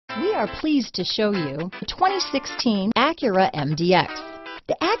We are pleased to show you the 2016 Acura MDX.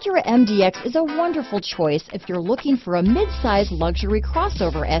 The Acura MDX is a wonderful choice if you're looking for a mid-size luxury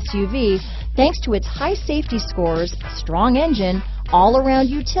crossover SUV thanks to its high safety scores, strong engine, all-around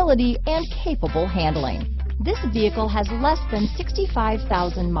utility, and capable handling. This vehicle has less than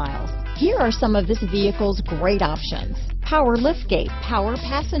 65,000 miles. Here are some of this vehicle's great options: power liftgate, power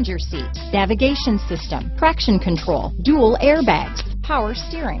passenger seat, navigation system, traction control, dual airbags, power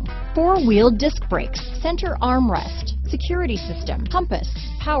steering, four-wheel disc brakes, center armrest, security system, compass,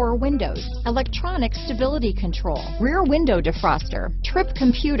 power windows, electronic stability control, rear window defroster, trip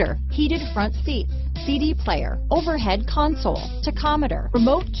computer, heated front seats, CD player, overhead console, tachometer,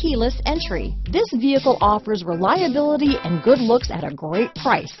 remote keyless entry. This vehicle offers reliability and good looks at a great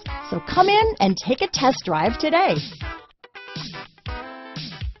price. So come in and take a test drive today.